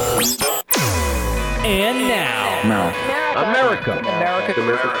 And now,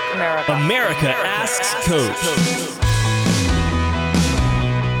 America Asks Coach.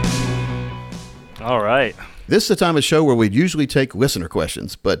 All right. This is the time of the show where we'd usually take listener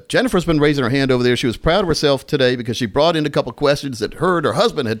questions, but Jennifer's been raising her hand over there. She was proud of herself today because she brought in a couple questions that her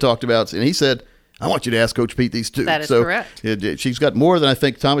husband had talked about, and he said, I want you to ask Coach Pete these too. That is correct. She's got more than I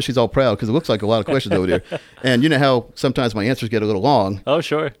think, Thomas. She's all proud because it looks like a lot of questions over there. And you know how sometimes my answers get a little long. Oh,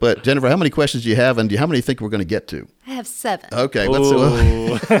 sure. But Jennifer, how many questions do you have, and how many do you think we're going to get to? I have 7. Okay, let's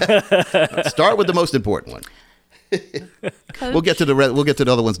start with the most important one. We'll get to the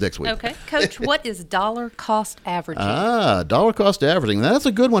other ones next week. Okay. Coach, what is dollar cost averaging? Dollar cost averaging. That's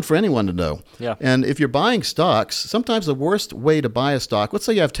a good one for anyone to know. Yeah. And if you're buying stocks, sometimes the worst way to buy a stock, let's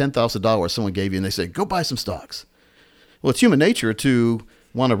say you have $10,000 someone gave you and they say, go buy some stocks. Well, it's human nature to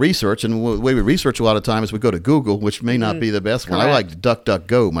want to research, and the way we research a lot of times is we go to Google, which may not be the best one. I like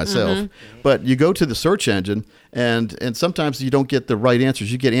DuckDuckGo myself. But you go to the search engine, and sometimes you don't get the right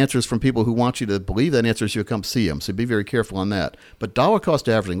answers. You get answers from people who want you to believe that answer, so you come see them. So be very careful on that. But dollar cost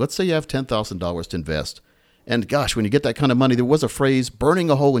averaging, let's say you have $10,000 to invest. And gosh, when you get that kind of money, there was a phrase, burning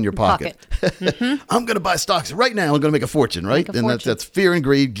a hole in your pocket. I'm going to buy stocks right now. I'm going to make a fortune, right? That's fear and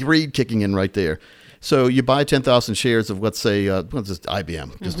greed kicking in right there. So you buy 10,000 shares of, let's say, what's this,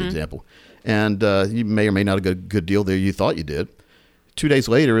 IBM, just an example. And you may or may not have got a good deal there. You thought you did. 2 days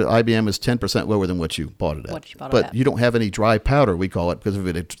later, IBM is 10% lower than what you bought it at. But you don't have any dry powder, we call it, because if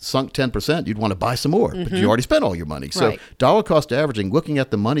it had sunk 10%, you'd want to buy some more. But you already spent all your money. So dollar cost averaging, looking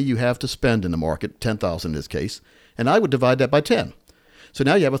at the money you have to spend in the market, 10,000 in this case, and I would divide that by 10. So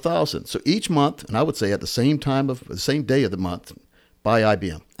now you have 1,000. So each month, and I would say at the same day of the month, buy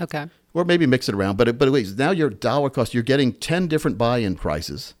IBM. Okay. Or maybe mix it around. But at least now your dollar cost, you're getting 10 different buy-in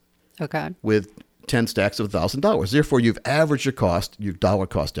prices. Okay. With 10 stacks of $1,000. Therefore, you've averaged your cost, your dollar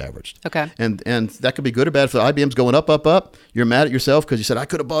cost averaged. Okay. And that could be good or bad. If the IBM's going up, you're mad at yourself because you said, I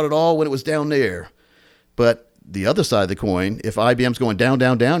could have bought it all when it was down there. But the other side of the coin, if IBM's going down,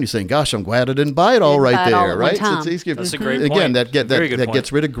 you're saying, gosh, I'm glad I didn't buy it all right there, right? That's a great point. Again, that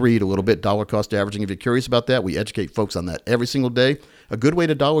gets rid of greed a little bit, dollar cost averaging. If you're curious about that, we educate folks on that every single day. A good way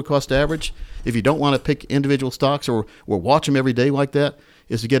to dollar cost average, if you don't want to pick individual stocks or watch them every day like that,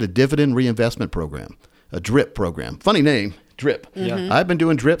 is to get a dividend reinvestment program, a DRIP program. Funny name, DRIP. I've been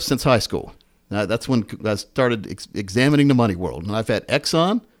doing DRIP since high school. That's when I started examining the money world. And I've had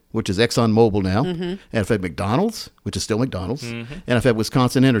Exxon, which is ExxonMobil now, and I've had McDonald's, which is still McDonald's, and I've had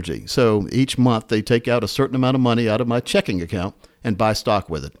Wisconsin Energy. So each month they take out a certain amount of money out of my checking account and buy stock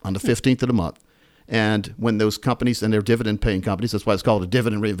with it on the 15th of the month. And when those companies, and they're dividend-paying companies, that's why it's called a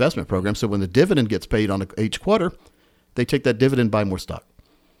dividend reinvestment program. So when the dividend gets paid on each quarter, they take that dividend, buy more stock.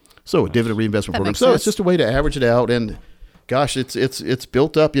 So a dividend reinvestment program. So it's just a way to average it out. And gosh, it's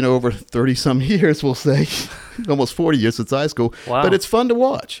built up, over 30-some years, we'll say, almost 40 years since high school. Wow. But it's fun to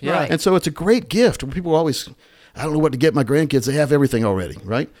watch. Yeah. And so it's a great gift. People always, I don't know what to get my grandkids. They have everything already,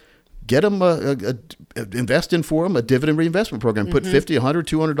 right? Get them, invest in for them a dividend reinvestment program. Put $50, $100,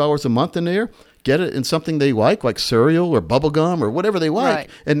 $200 a month in there. Get it in something they like cereal or bubble gum or whatever they like. Right.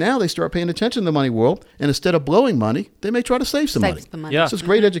 And now they start paying attention to the money world. And instead of blowing money, they may try to save some money. Yeah. So it's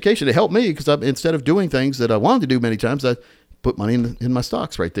great education. It helped me because instead of doing things that I wanted to do many times, I put money in my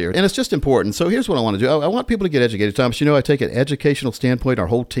stocks right there. And it's just important. So here's what I want to do. I want people to get educated. Thomas, I take an educational standpoint. Our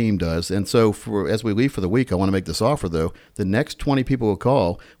whole team does. And so as we leave for the week, I want to make this offer, though. The next 20 people who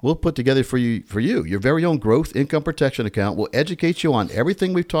call, we'll put together for you your very own growth income protection account. We'll educate you on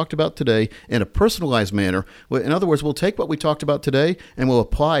everything we've talked about today in a personalized manner. In other words, we'll take what we talked about today and we'll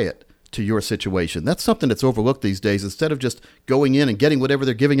apply it to your situation. That's something that's overlooked these days. Instead of just going in and getting whatever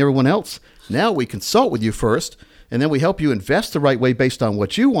they're giving everyone else, now we consult with you first. And then we help you invest the right way based on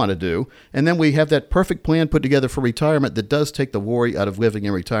what you want to do. And then we have that perfect plan put together for retirement that does take the worry out of living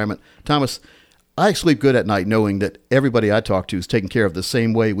in retirement. Thomas, I sleep good at night knowing that everybody I talk to is taken care of the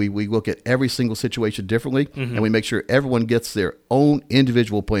same way. We look at every single situation differently, and we make sure everyone gets their own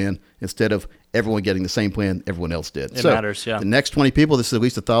individual plan instead of everyone getting the same plan everyone else did. It matters, yeah. The next 20 people, this is at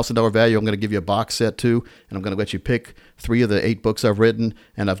least $1,000 value. I'm going to give you a box set too, and I'm going to let you pick 3 of the 8 books I've written,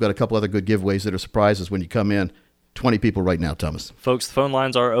 and I've got a couple other good giveaways that are surprises when you come in. 20 people right now, Thomas. Folks, the phone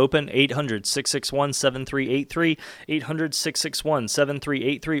lines are open, 800-661-7383,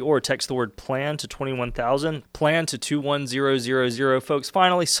 800-661-7383, or text the word PLAN to 21,000, PLAN to 21000. Folks,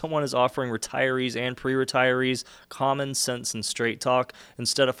 finally, someone is offering retirees and pre-retirees common sense and straight talk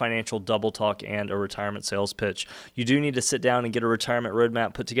instead of financial double talk and a retirement sales pitch. You do need to sit down and get a retirement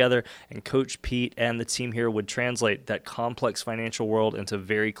roadmap put together, and Coach Pete and the team here would translate that complex financial world into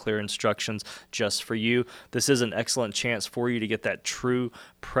very clear instructions just for you. This is an excellent chance for you to get that true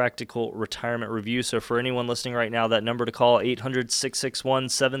practical retirement review. So for anyone listening right now, that number to call,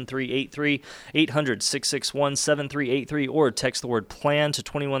 800-661-7383, 800-661-7383, or text the word PLAN to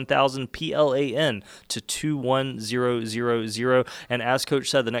 21,000, PLAN to 21000. And as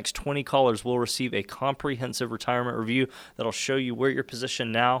Coach said, the next 20 callers will receive a comprehensive retirement review that'll show you where you're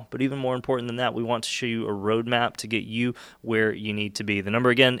positioned now. But even more important than that, we want to show you a roadmap to get you where you need to be. The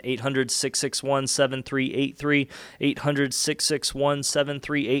number again, 800-661-7383,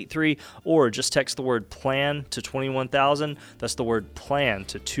 800-661-7383, or just text the word PLAN to 21,000. That's the word PLAN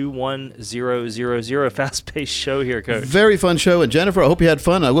to 21000. Fast-paced show here, Coach. Very fun show. And Jennifer, I hope you had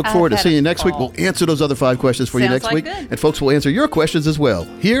fun. I look forward to seeing you next week. We'll answer those other 5 questions for you next week. Good. And folks will answer your questions as well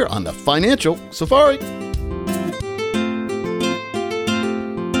here on the Financial Safari.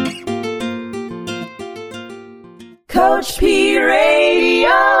 Coach P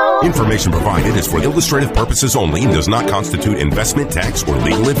Radio. Information provided is for illustrative purposes only and does not constitute investment, tax, or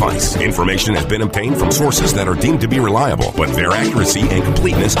legal advice. Information has been obtained from sources that are deemed to be reliable, but their accuracy and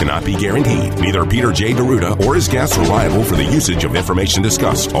completeness cannot be guaranteed. Neither Peter J. D'Arruda or his guests are liable for the usage of information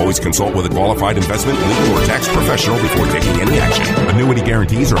discussed. Always consult with a qualified investment, legal, or tax professional before taking any action. Annuity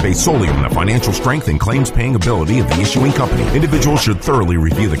guarantees are based solely on the financial strength and claims-paying ability of the issuing company. Individuals should thoroughly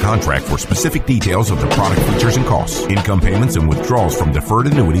review the contract for specific details of the product features and costs. Income payments and withdrawals from deferred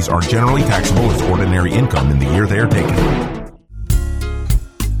annuities are generally taxable as ordinary income in the year they are taken.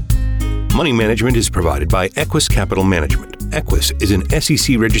 Money management is provided by Equus Capital Management. Equus is an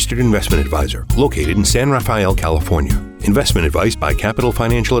SEC-registered investment advisor located in San Rafael, California. Investment advice by Capital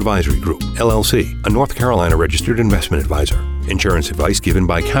Financial Advisory Group, LLC, a North Carolina-registered investment advisor. Insurance advice given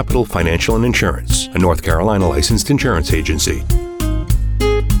by Capital Financial and Insurance, a North Carolina licensed insurance agency.